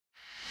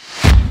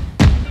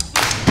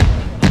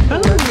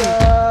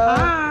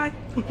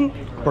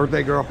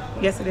Birthday girl.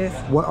 Yes, it is.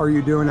 What are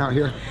you doing out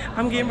here?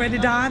 I'm getting ready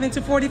to dive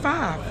into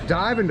 45.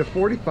 Dive into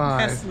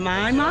 45. That's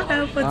my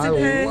motto for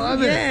today. I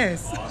love it.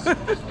 Yes.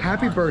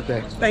 Happy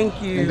birthday.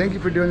 Thank you. And thank you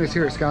for doing this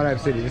here at Skydive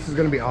City. This is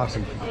going to be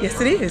awesome. Yes,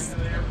 it is.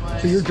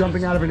 So you're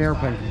jumping out of an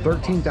airplane from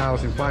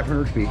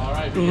 13,500 feet.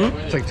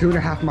 It's like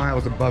 2.5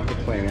 miles above the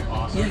planet.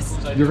 Yes.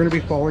 You're going to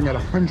be falling at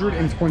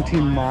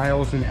 120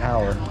 miles an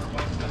hour.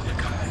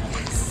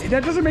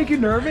 That doesn't make you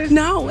nervous?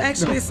 No,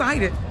 actually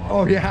excited.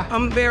 Oh, yeah?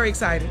 I'm very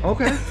excited.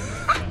 Okay.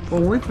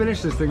 Well, when we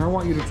finish this thing, I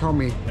want you to tell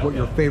me what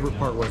your favorite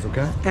part was,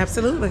 okay?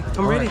 Absolutely.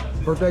 I'm ready.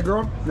 Right. Birthday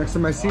girl, next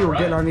time I see you, we're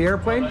getting on the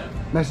airplane.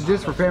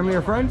 Messages for family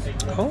or friends?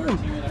 Oh,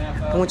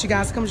 I want you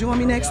guys to come join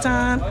me next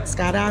time.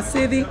 Skydive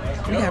City.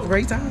 We have a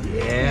great time.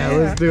 Yeah,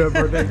 let's do it,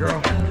 birthday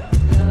girl.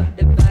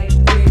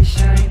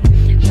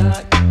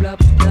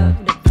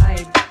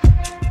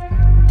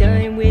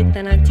 Done with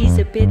and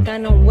anticipate. I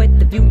know what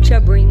the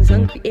future brings.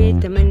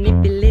 Uncreate and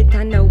manipulate.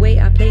 I know way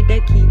I play the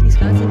keys.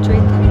 Concentrate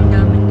and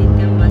dominate.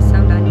 And my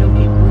sound I know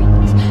it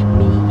brings me.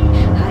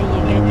 How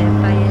you got that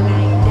fire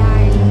like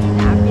darling?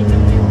 I've been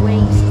on the way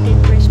since they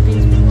fresh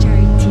prince with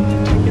charity.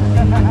 Turned up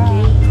in my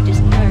gate,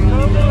 just early.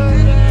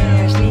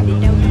 I slid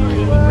it out the city. In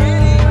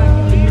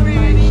the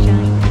body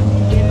shine.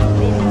 Get my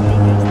ladies, they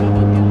got slid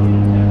it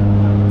out.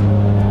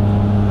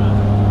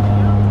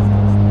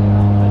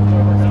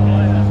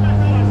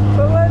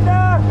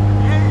 Belinda!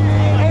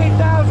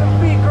 8,000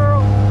 feet,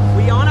 girl.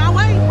 We on our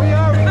way. We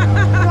are. We're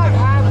like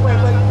halfway,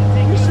 but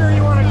you sure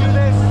you want to do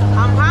this?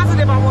 I'm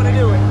positive I want to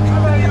do it. How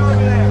about you over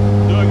there?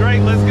 Doing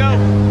great, let's go.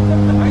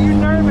 Are you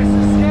nervous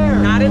or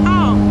scared? Not at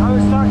all. I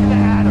was talking to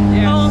Adam.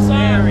 Oh,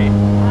 sorry.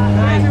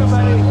 Thank you,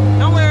 buddy.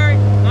 Don't worry.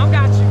 I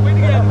got you. We're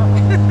together.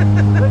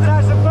 Let's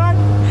have some fun.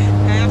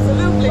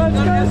 Absolutely. Let's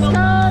Gonna have go, some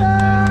fun.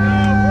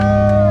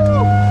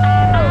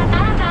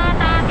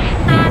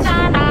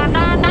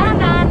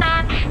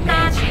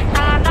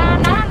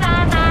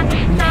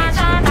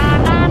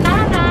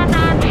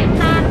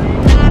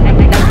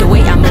 Like the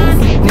way I move,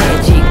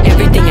 magic.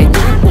 Everything I do,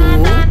 ooh,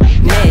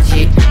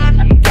 magic.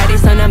 Got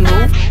this on the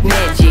move,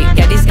 magic.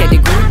 Got this, got the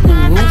groove,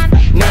 ooh,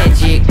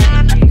 magic.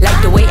 Like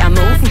the way I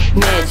move,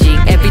 magic.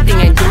 Everything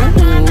I do,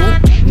 ooh,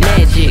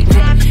 magic.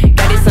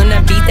 Got this on the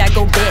beat, I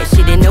go bad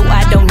shit. And no,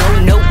 I don't know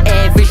no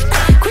average.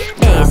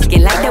 Quit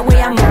asking. Like the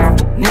way I move,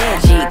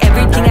 magic.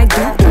 Everything I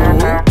do, ooh,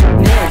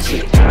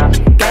 magic.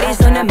 Got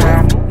this on the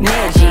move,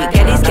 magic.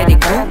 Got this, got the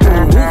groove,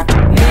 ooh,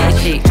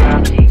 magic.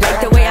 Like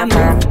the way I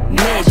move,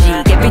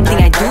 magic. Everything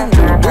I do,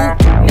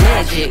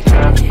 magic.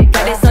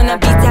 Got this on the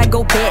beat, I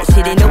go bad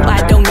shit. And no,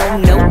 I don't know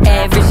no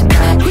average.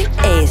 Quit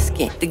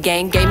asking. The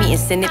game gave me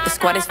incentive. The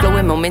squad is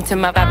flowing,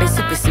 momentum. My vibe is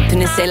super, super.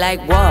 And say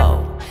like,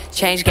 whoa.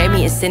 Change gave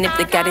me incentive.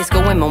 The got is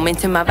going,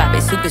 momentum. My vibe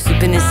is super,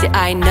 super. And say,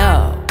 I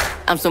know.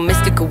 I'm so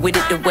mystical with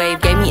it. The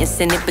wave gave me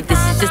incentive. But this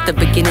is just the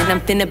beginning.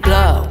 I'm finna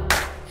blow.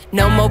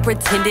 No more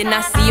pretending.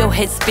 I see your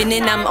head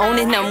spinning. I'm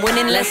owning, I'm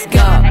winning. Let's go.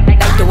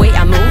 Like the way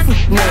I move,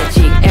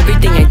 magic.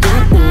 Everything I do,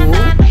 ooh,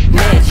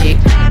 magic.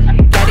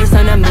 Got this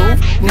on the move,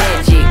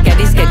 magic. Got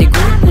this, got the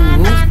groove, ooh,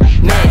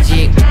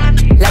 magic.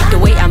 Like the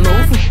way I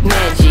move,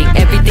 magic.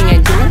 Everything I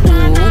do,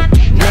 ooh,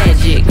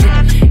 magic.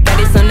 Got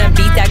this on the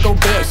beat, I go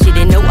bad shit.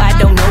 And no, I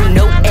don't know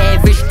no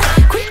average.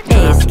 Quit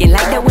asking.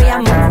 Like the way I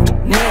move,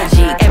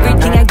 magic.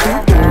 Everything I do,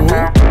 ooh,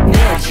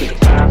 magic.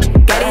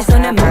 Got this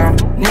on the move,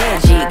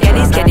 magic. Got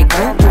this, got the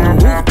groove, ooh,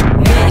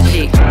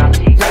 magic.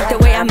 Like the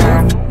way I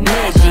move,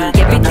 magic.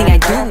 Everything I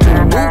do,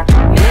 ooh,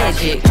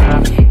 magic.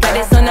 Got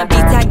this on the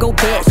beat, I go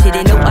bad shit.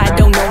 And no, I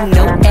don't know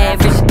no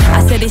average.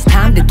 I said it's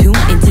time to tune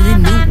into the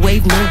new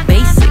wave, no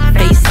basic.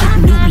 Face it,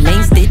 new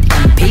lanes that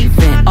I'm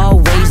paving.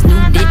 Always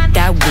knew that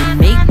I would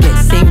make it.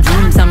 Same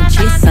dreams I'm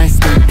chasing,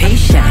 still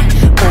patient.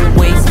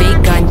 Always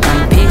vacant,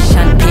 I'm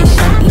patient.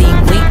 Patiently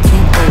wait to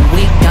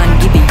awaken.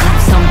 Giving you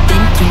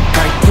something to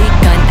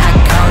partake on. I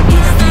call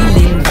this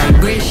feeling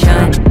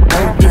vibration.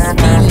 Oh, this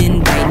feeling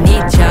by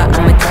nature.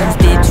 I'm a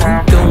Tuesday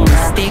truth, don't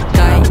mistake.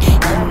 I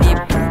in it,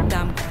 put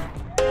I'm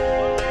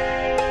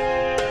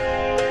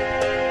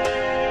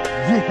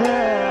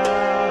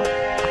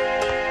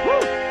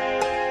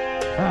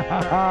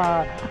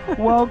Yeah.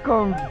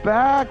 Welcome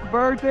back,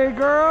 birthday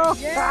girl.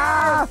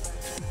 Yes.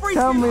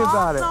 Tell me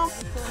about it.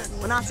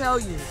 When I tell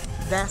you,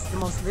 that's the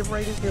most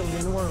liberating feeling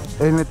in the world.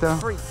 Isn't it though?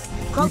 Free.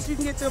 Close you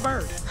can get to a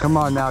bird. Come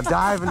on now,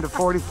 dive into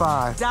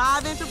 45.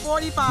 Dive into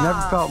 45.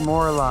 Never felt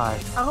more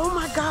alive. Oh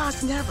my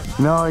gosh, never.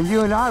 No,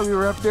 you and I, we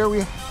were up there,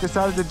 we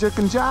decided to juke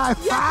and jive.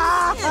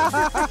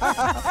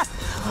 Yes,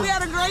 we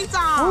had a great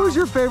time. What was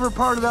your favorite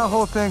part of that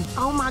whole thing?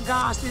 Oh my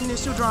gosh, the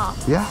initial drop.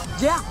 Yeah?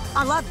 Yeah,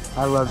 I loved it.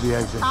 I love the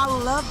exit. I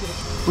loved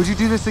it. Would you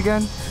do this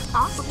again?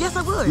 Awesome. Yes,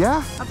 I would.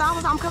 Yeah? I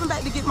thought I'm coming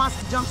back to get my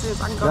jumps in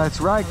so I can go.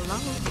 That's right.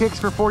 Kicks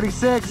for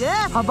 46.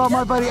 Yes. How about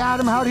my buddy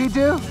Adam? How'd he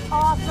do?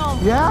 Awesome.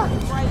 Yeah?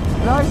 Great.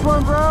 Nice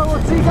one, bro.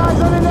 We'll see you guys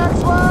on the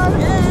next one.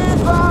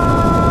 Yes.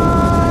 Bye.